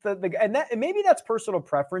is and maybe that's personal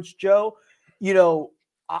preference, Joe. You know,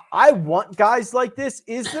 I want guys like this.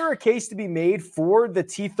 Is there a case to be made for the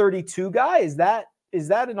T32 guy? Is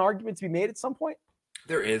that an argument to be made at some point?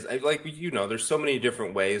 There is. There's so many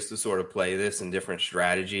different ways to sort of play this and different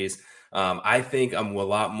strategies. I think I'm a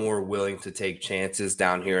lot more willing to take chances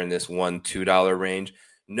down here in this $1-2 range,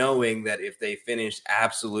 knowing that if they finish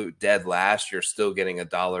absolute dead last, you're still getting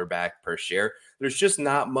 $1 back per share. There's just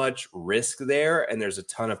not much risk there, and there's a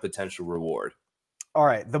ton of potential reward. All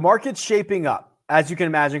right. The market's shaping up, as you can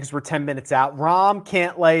imagine, because we're 10 minutes out. Rahm,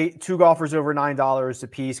 Cantlay, 2 golfers over $9 a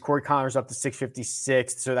piece. Corey Connors up to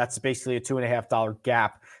 $656. So that's basically a $2.50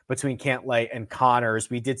 gap between Cantlay and Connors.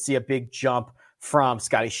 We did see a big jump from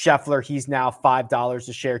Scotty Scheffler. He's now $5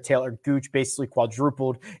 a share. Taylor Gooch basically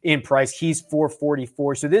quadrupled in price. He's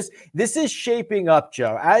 $444. So this is shaping up,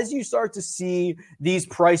 Joe. As you start to see these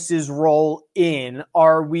prices roll in,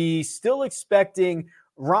 are we still expecting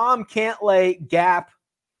Rahm, Cantlay, Gap,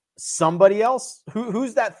 somebody else?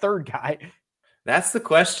 Who's that third guy? That's the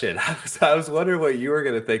question. I was wondering what you were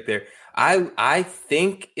going to think there. I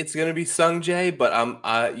think it's going to be Sung Jae, but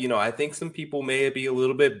I think some people may be a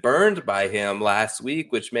little bit burned by him last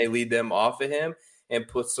week, which may lead them off of him and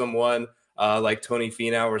put someone like Tony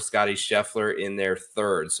Finau or Scotty Scheffler in their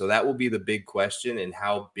third. So that will be the big question. And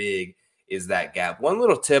how big is that gap? One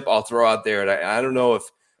little tip I'll throw out there, and I don't know if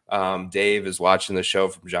Dave is watching the show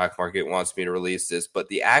from Jock Market, wants me to release this, but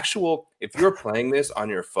if you're playing this on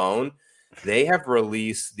your phone, they have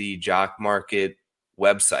released the Jock Market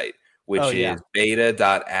website, which is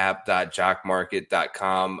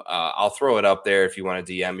beta.app.jockmarket.com. I'll throw it up there if you want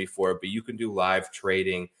to DM me for it, but you can do live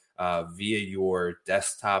trading via your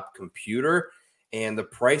desktop computer, and the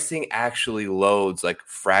pricing actually loads like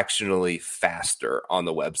fractionally faster on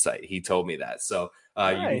the website. He told me that. So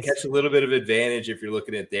nice. You can catch a little bit of advantage if you're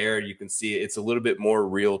looking at there. You can see it's a little bit more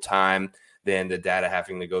real time than the data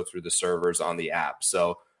having to go through the servers on the app.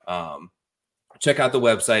 So check out the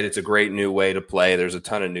website. It's a great new way to play. There's a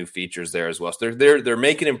ton of new features there as well. So they're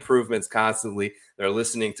making improvements constantly. They're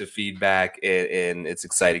listening to feedback, and it's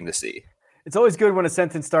exciting to see. It's always good when a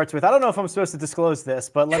sentence starts with, I don't know if I'm supposed to disclose this,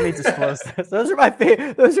 but let me disclose this. Those are my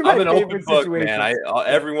favorite. I'm an open book, man.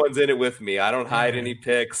 Everyone's in it with me. I don't hide any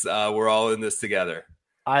picks. We're all in this together.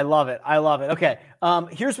 I love it. Okay.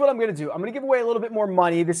 Here's what I'm going to do. I'm going to give away a little bit more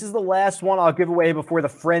money. This is the last one I'll give away before the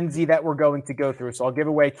frenzy that we're going to go through. So I'll give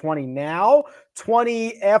away 20 now,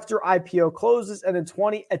 20 after IPO closes, and then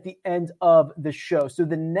 20 at the end of the show. So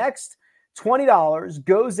the next $20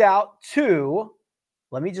 goes out to,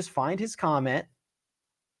 let me just find his comment.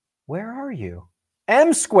 Where are you?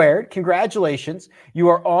 M Squared. Congratulations. You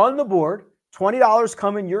are on the board. $20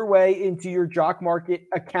 coming your way into your Jock Market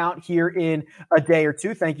account here in a day or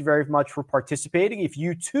two. Thank you very much for participating. If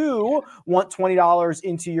you too want $20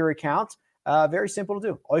 into your account, very simple to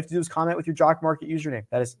do. All you have to do is comment with your Jock Market username.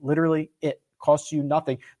 That is literally it. Costs you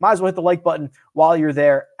nothing. Might as well hit the like button while you're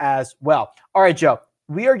there as well. All right, Joe,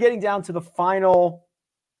 we are getting down to the final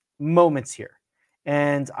moments here.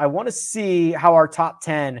 And I want to see how our top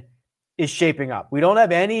 10 is shaping up. We don't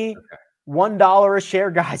have any $1 a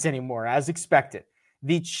share guys anymore, as expected.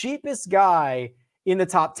 The cheapest guy in the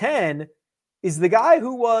top 10 is the guy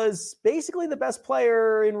who was basically the best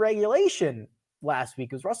player in regulation last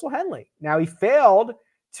week, is Russell Henley. Now, he failed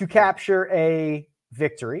to capture a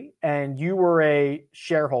victory, and you were a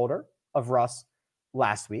shareholder of Russ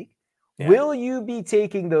last week. Yeah. Will you be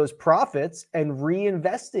taking those profits and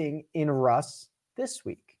reinvesting in Russ this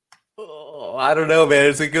week? Oh, I don't know, man.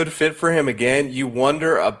 It's a good fit for him again. You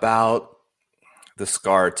wonder about the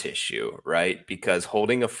scar tissue, right? Because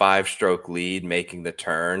holding a 5-stroke lead, making the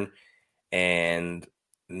turn, and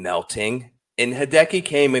melting. And Hideki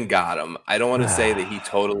came and got him. I don't want to say that he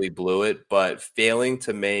totally blew it, but failing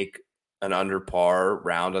to make an under par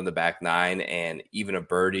round on the back 9 and even a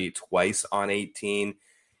birdie twice on 18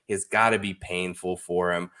 has got to be painful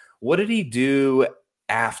for him. What did he do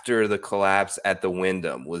after the collapse at the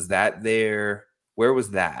Wyndham? Was that there? Where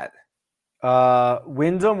was that?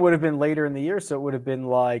 Wyndham would have been later in the year, so it would have been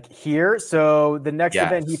like here. So the next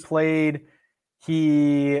event he played,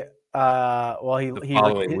 the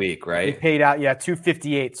following week, right? He paid out,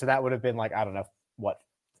 $258. So that would have been like, I don't know what,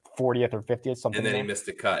 40th or 50th, something. And then he missed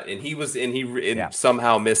a cut, and he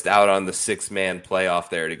somehow missed out on the 6-man playoff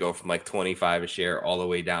there to go from like 25 a share all the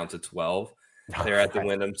way down to 12 there at the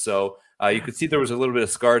Wyndham. So you could see there was a little bit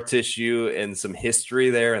of scar tissue and some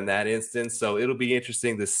history there in that instance. So it'll be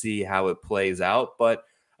interesting to see how it plays out. But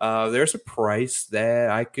there's a price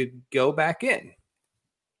that I could go back in.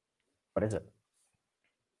 What is it?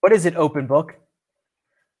 What is it, Open Book?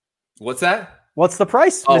 What's that? What's the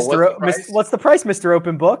price, Mr. What's the price, Mr.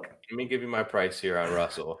 Open Book? Let me give you my price here on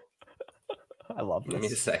Russell. I love this. Give me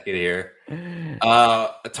a second here.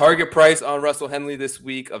 A target price on Russell Henley this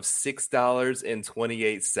week of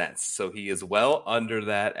 $6.28. So he is well under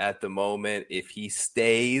that at the moment. If he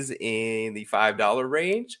stays in the $5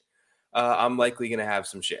 range, I'm likely going to have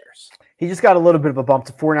some shares. He just got a little bit of a bump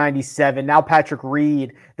to $4.97. Now Patrick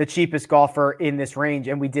Reed, the cheapest golfer in this range.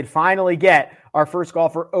 And we did finally get our first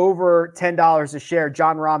golfer over $10 a share,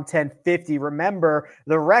 Jon Rahm, $10.50. Remember,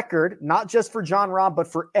 the record, not just for Jon Rahm, but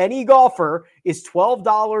for any golfer, is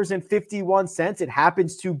 $12.51. It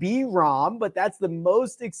happens to be Rahm, but that's the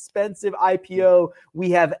most expensive IPO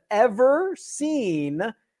we have ever seen.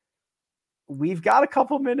 We've got a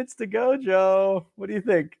couple minutes to go, Joe. What do you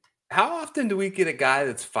think? How often do we get a guy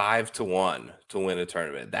that's 5-1 to win a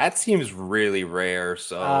tournament? That seems really rare.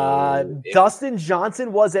 So Dustin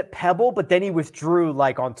Johnson was at Pebble, but then he withdrew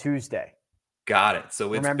like on Tuesday. Got it.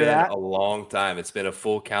 So it's been a long time. It's been a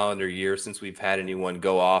full calendar year since we've had anyone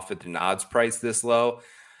go off at an odds price this low.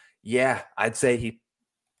 Yeah, I'd say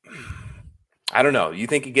I don't know. You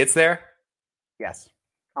think he gets there? Yes.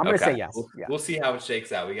 I'm going to say yes. We'll see how it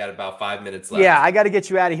shakes out. We got about 5 minutes left. Yeah, I got to get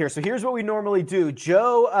you out of here. So here's what we normally do.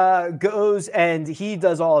 Joe goes and he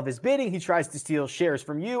does all of his bidding. He tries to steal shares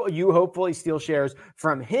from you. You hopefully steal shares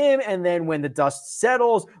from him. And then when the dust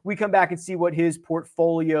settles, we come back and see what his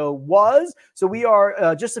portfolio was. So we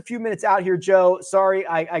are just a few minutes out here, Joe. Sorry,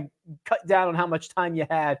 I cut down on how much time you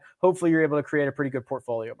had. Hopefully you're able to create a pretty good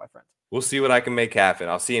portfolio, my friend. We'll see what I can make happen.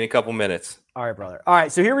 I'll see you in a couple minutes. All right, brother. All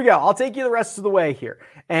right, so here we go. I'll take you the rest of the way here.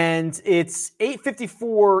 And it's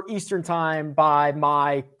 8:54 Eastern time by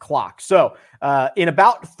my clock. So in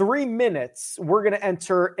about 3 minutes, we're going to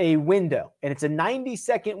enter a window. And it's a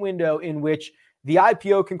 90-second window in which the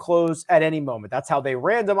IPO can close at any moment. That's how they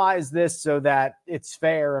randomize this so that it's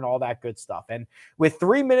fair and all that good stuff. And with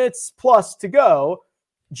 3 minutes plus to go,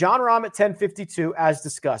 Jon Rahm at 10.52, as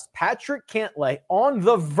discussed. Patrick Cantlay on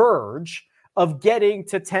the verge of getting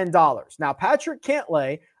to $10. Now, Patrick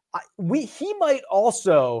Cantlay, he might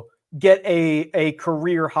also get a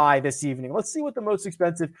career high this evening. Let's see what the most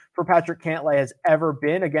expensive for Patrick Cantlay has ever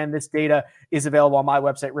been. Again, this data is available on my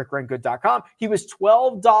website, rickrentgood.com. He was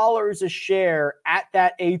 $12 a share at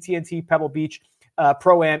that AT&T Pebble Beach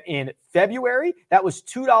Pro-Am in February. That was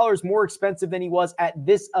 $2 more expensive than he was at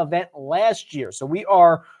this event last year. So we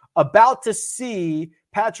are about to see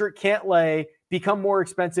Patrick Cantlay become more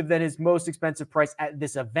expensive than his most expensive price at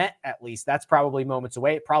this event, at least. That's probably moments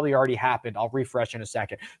away. It probably already happened. I'll refresh in a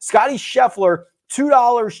second. Scotty Scheffler,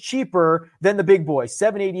 $2 cheaper than the big boys.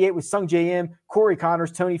 $788 with Sungjae Im, Corey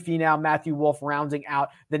Connors, Tony Finau, Matthew Wolff, rounding out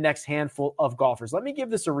the next handful of golfers. Let me give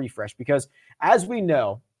this a refresh because, as we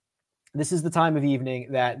know, this is the time of evening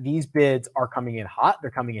that these bids are coming in hot.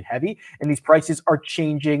 They're coming in heavy, and these prices are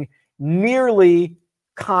changing nearly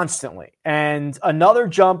constantly. And another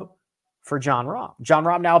jump for Jon Rahm. Jon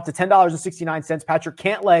Rahm now up to $10.69. Patrick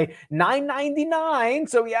Cantlay, $9.99.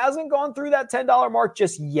 So he hasn't gone through that $10 mark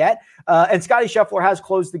just yet. And Scotty Scheffler has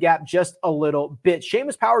closed the gap just a little bit.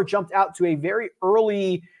 Seamus Power jumped out to a very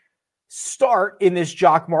early start in this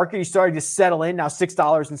jock market. He's starting to settle in now,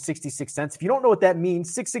 $6.66. If you don't know what that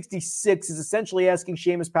means, $6.66 is essentially asking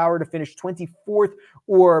Seamus Power to finish 24th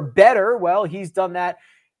or better. Well, he's done that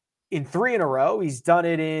in 3 in a row. He's done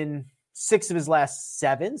it in 6 of his last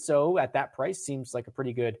 7. So at that price, seems like a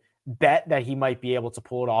pretty good bet that he might be able to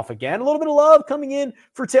pull it off again. A little bit of love coming in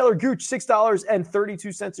for Taylor Gooch,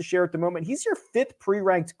 $6.32 a share at the moment. He's your 5th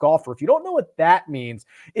pre-ranked golfer. If you don't know what that means,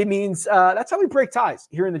 it means that's how we break ties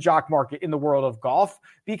here in the jock market in the world of golf,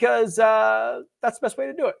 because that's the best way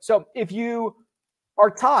to do it. So if you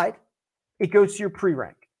are tied, it goes to your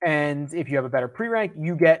pre-rank. And if you have a better pre-rank,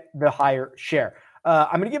 you get the higher share.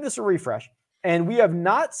 I'm going to give this a refresh. And we have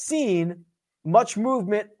not seen much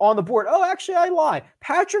movement on the board. Oh, actually, I lied.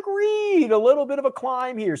 Patrick Reed, a little bit of a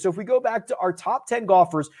climb here. So if we go back to our top 10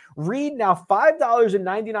 golfers, Reed now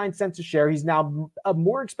 $5.99 a share. He's now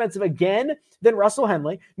more expensive again than Russell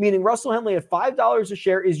Henley, meaning Russell Henley at $5 a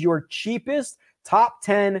share is your cheapest top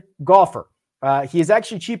 10 golfer. He is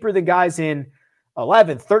actually cheaper than guys in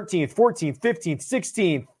 11th, 13th, 14th, 15th,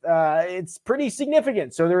 16th. It's pretty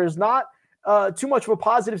significant. So there is not too much of a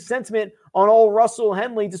positive sentiment on old Russell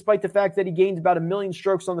Henley, despite the fact that he gained about 1 million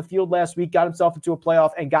strokes on the field last week, got himself into a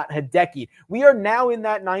playoff, and got Hideki. We are now in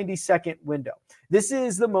that 90-second window. This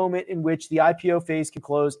is the moment in which the IPO phase can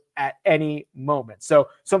close at any moment. So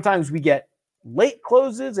sometimes we get late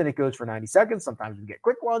closes and it goes for 90 seconds. Sometimes we get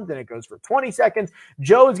quick ones and it goes for 20 seconds.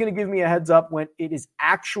 Joe is going to give me a heads up when it is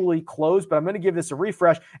actually closed, but I'm going to give this a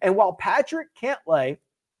refresh. And while Patrick Cantlay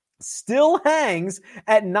still hangs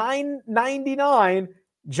at $9.99,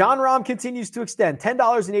 Jon Rahm continues to extend,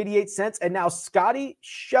 $10.88, and now Scotty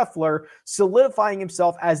Scheffler solidifying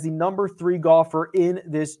himself as the number 3 golfer in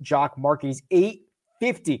this jock market. He's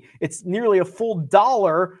 $8.50. It's nearly a full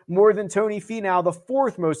 $1 more than Tony Finau, the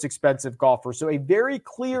 4th most expensive golfer. So a very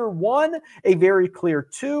clear 1, a very clear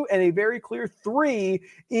 2, and a very clear 3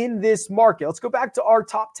 in this market. Let's go back to our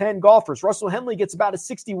top 10 golfers. Russell Henley gets about a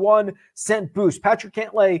 61-cent boost. Patrick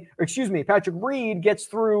Reed gets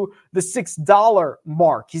through the $6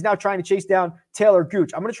 mark. He's now trying to chase down Taylor Gooch.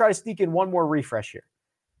 I'm going to try to sneak in one more refresh here,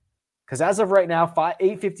 because as of right now,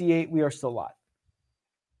 $8.58, we are still live.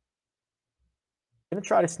 I'm going to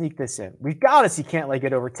try to sneak this in. We've got to see Cantlay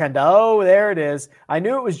get over 10. Oh, there it is. I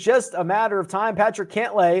knew it was just a matter of time. Patrick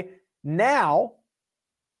Cantlay now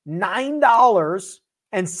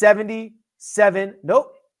 $9.77.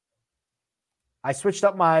 Nope. I switched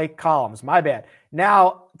up my columns. My bad.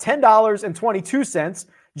 Now $10.22.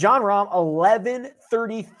 Jon Rahm,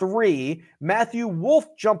 $11.33. Matthew Wolff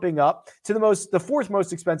jumping up to the 4th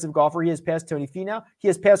most expensive golfer. He has passed Tony Finau. He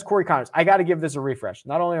has passed Corey Connors. I got to give this a refresh.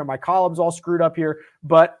 Not only are my columns all screwed up here,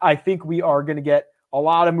 but I think we are going to get a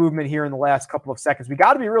lot of movement here in the last couple of seconds. We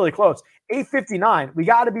got to be really close. 8:59. We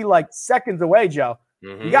got to be like seconds away, Joe.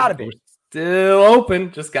 Mm-hmm. We got to be. Still open.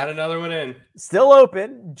 Just got another one in. Still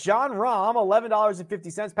open. Jon Rahm,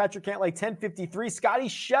 $11.50. Patrick Cantlay, $10.53. Scotty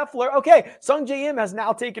Scheffler. Okay, Sungjae Im has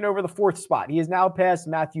now taken over the 4th spot. He has now passed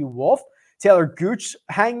Matthew Wolff. Taylor Gooch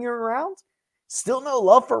hanging around. Still no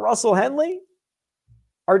love for Russell Henley.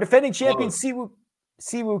 Our defending champion, Siwoo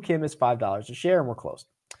Kim, is $5 a share, and we're closed.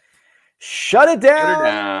 Shut it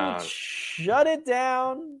down. Shut it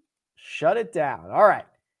down. Shut it down. All right.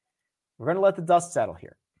 We're going to let the dust settle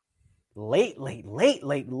here. Late,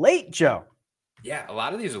 Joe. Yeah, a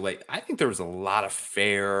lot of these are late. I think there was a lot of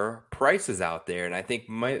fair prices out there, and I think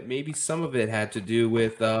maybe some of it had to do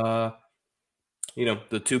with, the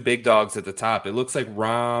 2 big dogs at the top. It looks like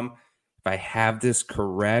Rahm if I have this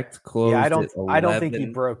correct, closed Yeah, at I don't think he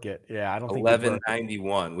broke it. Yeah, I don't think he broke it.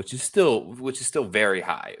 1191, which is still very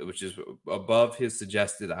high, which is above his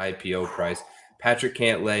suggested IPO price. Patrick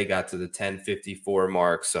Cantlay got to the 1054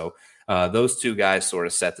 mark, so those two guys sort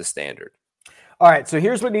of set the standard. All right, so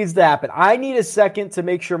here's what needs to happen. I need a second to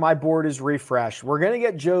make sure my board is refreshed. We're going to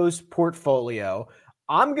get Joe's portfolio.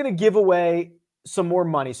 I'm going to give away some more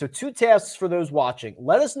money. So 2 tasks for those watching.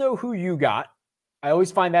 Let us know who you got. I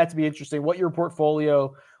always find that to be interesting, what your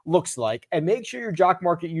portfolio looks like. And make sure your Jock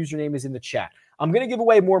Market username is in the chat. I'm going to give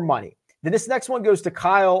away more money. Then this next one goes to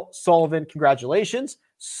Kyle Sullivan. Congratulations.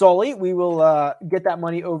 Sully, we will get that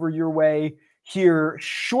money over your way here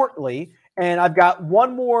shortly. And I've got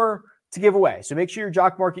one more to give away. So make sure your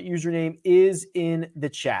Jock Market username is in the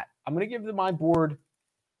chat. I'm going to give my board.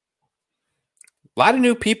 A lot of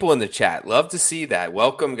new people in the chat. Love to see that.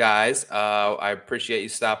 Welcome, guys. I appreciate you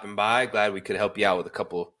stopping by. Glad we could help you out with a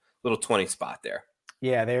couple little 20 spot there.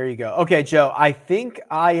 Yeah, there you go. Okay, Joe, I think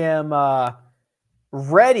I am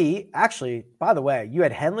ready. Actually, by the way, you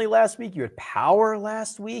had Henley last week. You had Power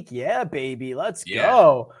last week. Yeah, baby. Let's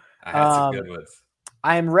go. I had some good ones.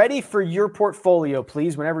 I am ready for your portfolio,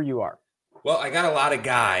 please, whenever you are. Well, I got a lot of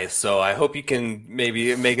guys, so I hope you can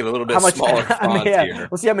maybe make it a little bit smaller font here.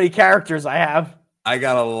 We'll see how many characters I have. I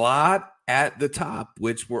got a lot at the top,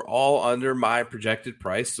 which were all under my projected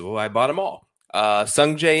price, so I bought them all.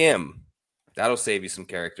 Sung J.M., that'll save you some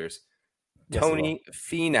characters. Yes, Tony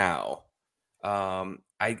Finau.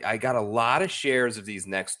 I got a lot of shares of these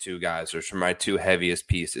next two guys, which are my 2 heaviest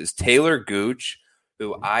pieces. Taylor Gooch,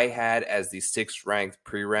 who I had as the 6th ranked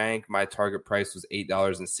pre-rank. My target price was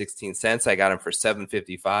 $8.16. I got him for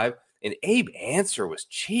 $7.55. And Abe Answer was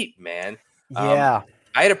cheap, man. Yeah.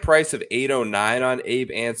 I had a price of $8.09 on Abe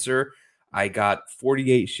Answer. I got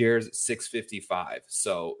 48 shares at $6.55.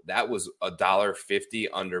 So that was $1.50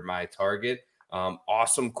 under my target.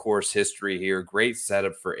 Awesome course history here. Great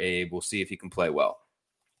setup for Abe. We'll see if he can play well.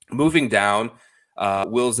 Moving down,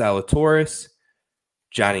 Will Zalatoris,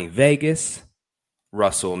 Johnny Vegas,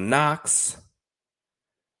 Russell Knox,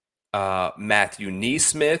 Matthew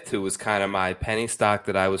Neesmith, who was kind of my penny stock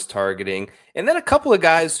that I was targeting, and then a couple of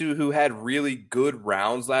guys who had really good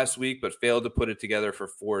rounds last week but failed to put it together for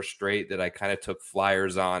 4 straight that I kind of took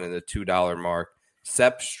flyers on in the $2 mark.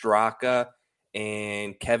 Sepp Straka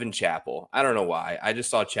and Kevin Chappell. I don't know why. I just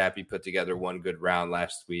saw Chappie put together one good round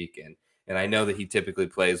last week, and I know that he typically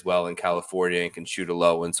plays well in California and can shoot a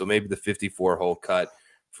low one, so maybe the 54-hole cut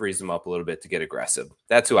frees him up a little bit to get aggressive.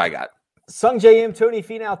 That's who I got. Sung J.M., Tony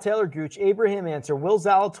Finau, Taylor Gooch, Abraham Answer, Will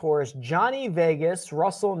Zalatoris, Johnny Vegas,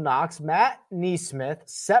 Russell Knox, Matt Neesmith,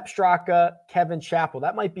 Sepp Straka, Kevin Chappell.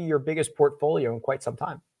 That might be your biggest portfolio in quite some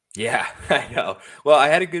time. Yeah, I know. Well, I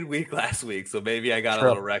had a good week last week, so maybe I got a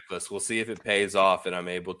little reckless. We'll see if it pays off and I'm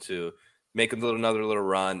able to make another little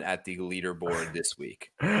run at the leaderboard this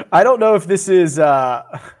week. I don't know if this is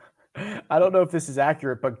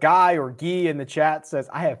accurate, but Guy or Guy in the chat says,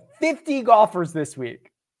 I have 50 golfers this week.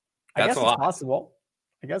 I guess it's possible.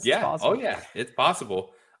 It's possible. Oh, yeah, it's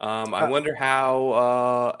possible. I wonder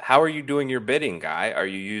how are you doing your bidding, Guy? Are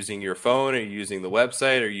you using your phone? Are you using the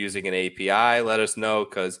website? Are you using an API? Let us know,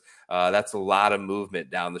 because that's a lot of movement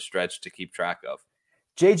down the stretch to keep track of.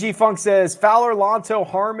 JG Funk says, Fowler, Lonto,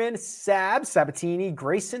 Harmon, Sabatini,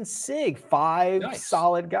 Grayson, Sig, 5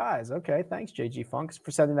 solid guys. Okay, thanks, JG Funk,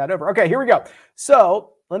 for sending that over. Okay, here we go.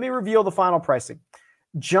 So let me reveal the final pricing.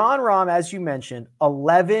 Jon Rahm, as you mentioned,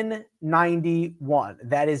 $11.91.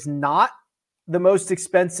 That is not the most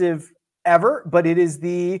expensive ever, but it is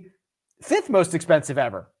the 5th most expensive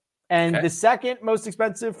ever. And the 2nd most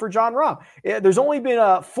expensive for Jon Rahm. There's only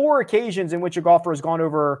been 4 occasions in which a golfer has gone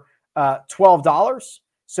over $12.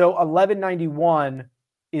 So $11.91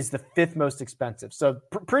 is the 5th most expensive. So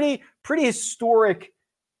pretty historic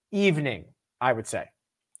evening, I would say.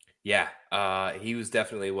 Yeah, he was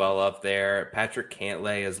definitely well up there. Patrick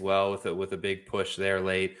Cantlay as well with a big push there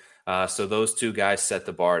late. So those two guys set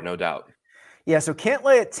the bar, no doubt. Yeah, so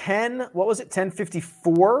Cantlay at 10, what was it,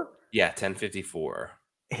 10.54? Yeah, 10.54.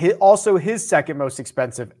 Also his 2nd most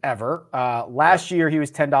expensive ever. Last year, he was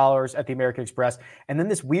 $10 at the American Express. And then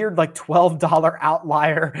this weird $12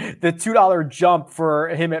 outlier, the $2 jump for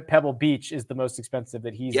him at Pebble Beach is the most expensive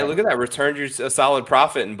that he's look at that. Returned you a solid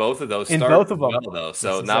profit in both of those. In both of them. Well, though.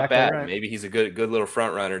 So that's not bad. Right. Maybe he's a good little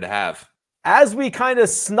front runner to have. As we kind of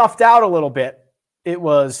snuffed out a little bit, it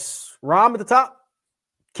was Rahm at the top,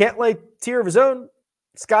 Cantlay tier of his own,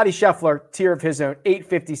 Scotty Scheffler tier of his own,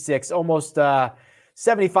 856, almost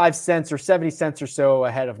 75 cents or 70 cents or so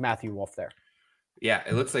ahead of Matthew Wolff there. Yeah,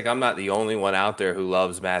 it looks like I'm not the only one out there who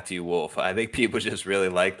loves Matthew Wolff. I think people just really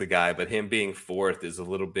like the guy, but him being fourth is a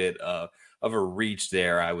little bit of a reach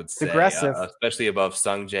there, I would It's say, aggressive. especially above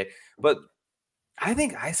Sung Jae. But I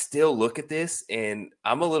think I still look at this and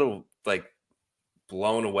I'm a little like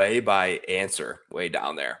blown away by Answer way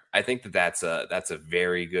down there. I think that's a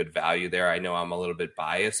very good value there. I know I'm a little bit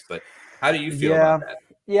biased, but how do you feel about that?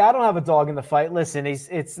 Yeah, I don't have a dog in the fight. Listen,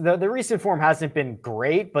 it's the recent form hasn't been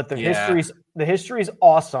great, but the history's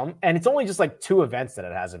awesome, and it's only just like 2 events that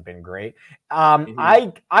it hasn't been great.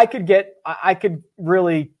 I could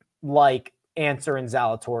really like Answer and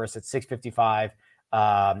Zalatoris at 655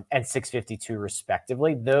 and 652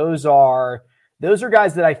 respectively. Those are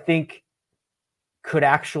guys that I think could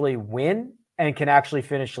actually win and can actually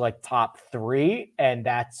finish like top 3, and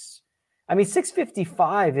that's, I mean,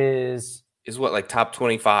 655 is what, like top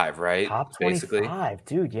 25, right? Top 25,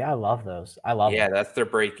 dude. Yeah, I love those. I love them. That's their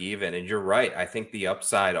break even. And you're right. I think the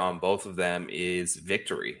upside on both of them is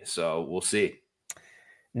victory. So we'll see.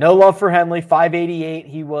 No love for Henley, 588.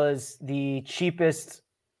 He was the cheapest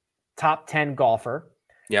top 10 golfer.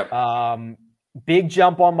 Yep. Big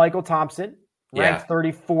jump on Michael Thompson, ranked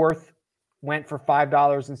 34th, went for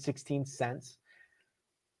 $5.16.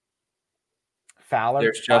 Fowler.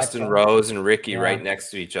 There's Justin Rose and Ricky right next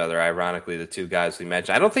to each other. Ironically, the 2 guys we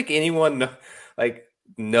mentioned. I don't think anyone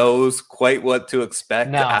knows quite what to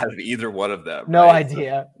expect out of either one of them. No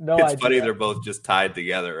idea. It's funny they're both just tied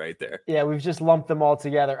together right there. Yeah, we've just lumped them all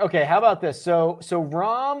together. Okay, how about this? So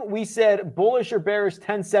Rahm, we said bullish or bearish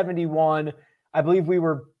 1071. I believe we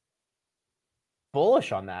were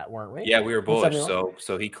bullish on that, weren't we? Yeah, we were bullish.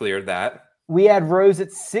 So he cleared that. We had Rose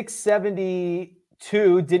at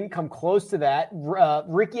 672, didn't come close to that.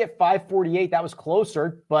 Ricky at 548, that was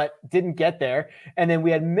closer, but didn't get there. And then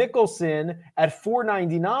we had Mickelson at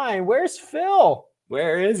 499. Where's Phil?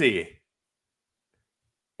 Where is he?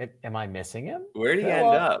 Am I missing him? Where did he end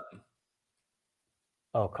up?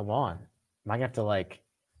 Oh, come on. Am I going to have to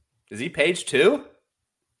Is he page 2?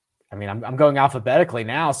 I mean, I'm going alphabetically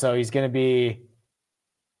now, so he's going to be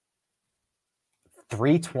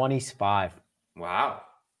 325. Wow.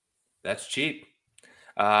 That's cheap.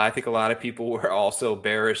 I think a lot of people were also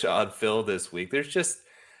bearish on Phil this week. There's just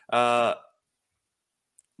not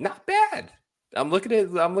bad. I'm looking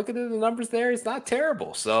at the numbers there. It's not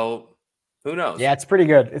terrible. So who knows? Yeah, it's pretty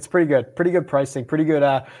good. Pretty good pricing. Pretty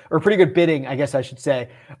good bidding, I guess I should say.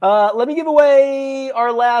 Let me give away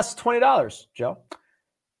our last $20, Joe.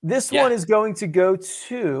 This one is going to go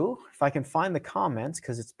to, if I can find the comments,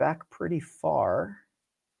 because it's back pretty far.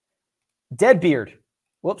 Deadbeard.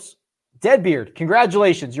 Whoops. Deadbeard.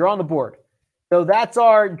 Congratulations. You're on the board. So that's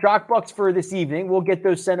our Jock Bucks for this evening. We'll get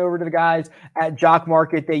those sent over to the guys at Jock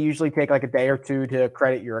Market. They usually take like a day or 2 to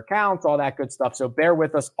credit your accounts, all that good stuff. So bear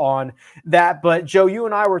with us on that. But Joe, you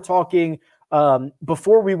and I were talking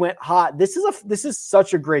before we went hot. This is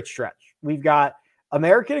such a great stretch. We've got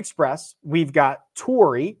American Express. We've got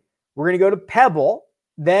Torrey. We're going to go to Pebble.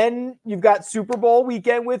 Then you've got Super Bowl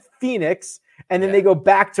weekend with Phoenix. And then they go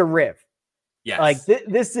back to Riv. Yes.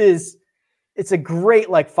 It's a great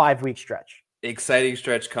 5-week stretch. Exciting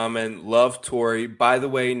stretch coming. Love Torrey. By the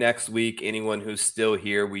way, next week, anyone who's still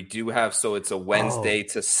here, we do have, so it's a Wednesday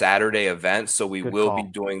to Saturday event. So we will be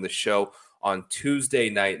doing the show on Tuesday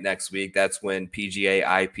night next week. That's when PGA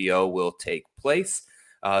IPO will take place.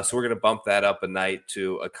 So we're going to bump that up a night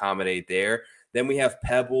to accommodate there. Then we have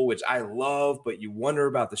Pebble, which I love, but you wonder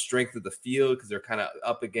about the strength of the field because they're kind of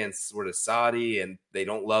up against sort of Saudi and they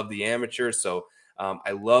don't love the amateurs. So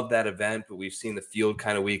I love that event, but we've seen the field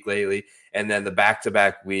kind of weak lately. And then the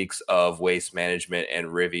back-to-back weeks of Waste Management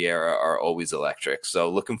and Riviera are always electric.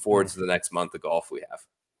 So looking forward to the next month of golf we have.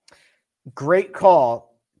 Great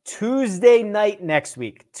call. Tuesday night next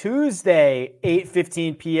week. Tuesday,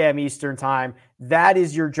 8:15 p.m. Eastern time. That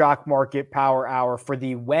is your Jock Market Power Hour for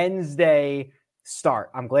the Wednesday start.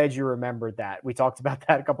 I'm glad you remembered that. We talked about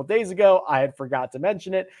that a couple days ago. I had forgot to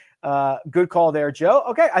mention it. Good call there, Joe.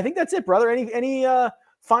 Okay, I think that's it, brother. Any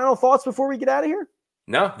final thoughts before we get out of here?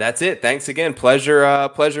 No, that's it. Thanks again.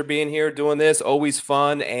 Pleasure being here doing this. Always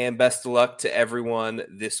fun, and best of luck to everyone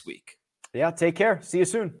this week. Yeah, take care. See you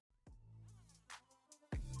soon.